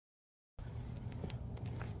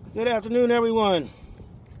Good afternoon, everyone.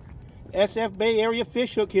 SF Bay Area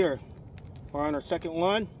fish hook here. We're on our second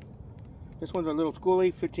one. This one's a little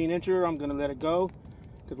schoolie, 15-incher. I'm gonna let it go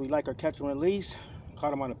because we like our catch and release.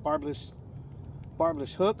 Caught him on a barbless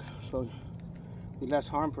hook, so be less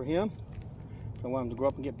harm for him. I want him to grow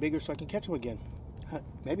up and get bigger so I can catch him again.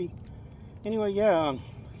 Maybe. Anyway, yeah.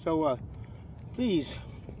 Please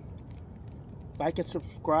like and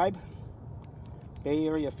subscribe. Bay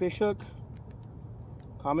Area fish hook.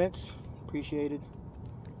 Comments appreciated.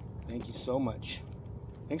 Thank you so much.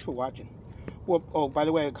 Thanks for watching. Well, oh, by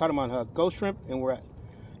the way, I caught him on ghost shrimp, and we're at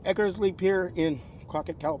Eckley Pier in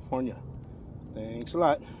Crockett, California. Thanks a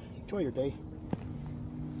lot. Enjoy your day.